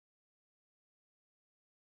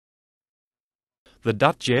The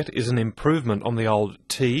Dutjet is an improvement on the old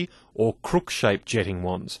T or crook-shaped jetting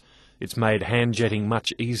wands. It's made hand jetting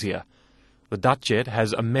much easier. The Dutjet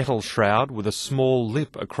has a metal shroud with a small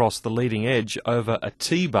lip across the leading edge over a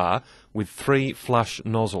T-bar with 3 flush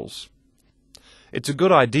nozzles. It's a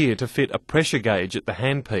good idea to fit a pressure gauge at the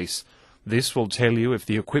handpiece. This will tell you if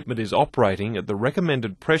the equipment is operating at the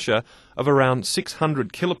recommended pressure of around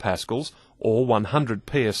 600 kilopascals or 100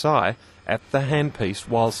 psi at the handpiece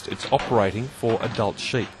whilst it's operating for adult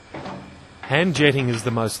sheep. Hand jetting is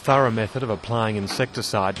the most thorough method of applying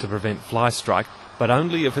insecticide to prevent fly strike, but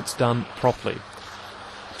only if it's done properly.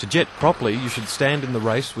 To jet properly, you should stand in the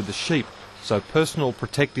race with the sheep, so personal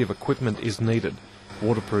protective equipment is needed.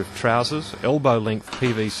 Waterproof trousers, elbow-length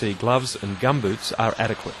PVC gloves and gumboots are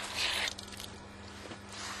adequate.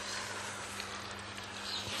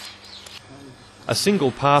 A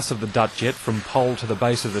single pass of the Dutjet from pole to the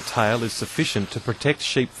base of the tail is sufficient to protect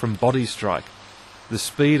sheep from body strike. The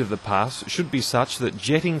speed of the pass should be such that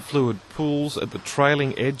jetting fluid pools at the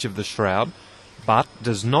trailing edge of the shroud, but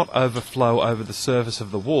does not overflow over the surface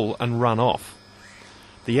of the wool and run off.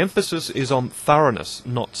 The emphasis is on thoroughness,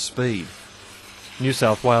 not speed. New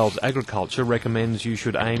South Wales Agriculture recommends you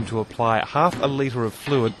should aim to apply half a litre of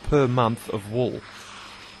fluid per month of wool.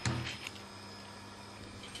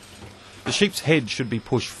 The sheep's head should be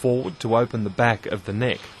pushed forward to open the back of the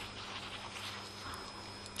neck.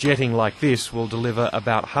 Jetting like this will deliver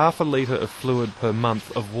about half a litre of fluid per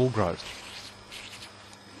month of wool growth.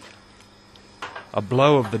 A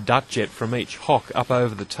blow of the Dutjet from each hock up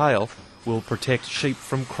over the tail will protect sheep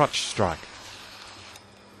from crutch strike.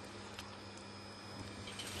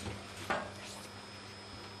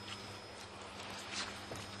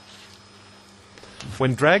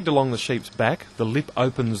 When dragged along the sheep's back, the lip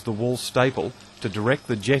opens the wool staple to direct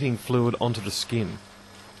the jetting fluid onto the skin.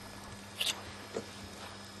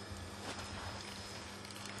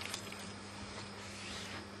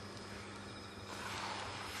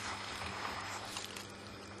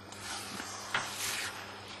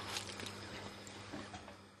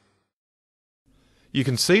 You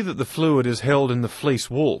can see that the fluid is held in the fleece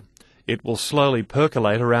wool. It will slowly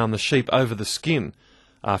percolate around the sheep over the skin.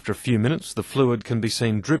 After a few minutes, the fluid can be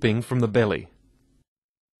seen dripping from the belly.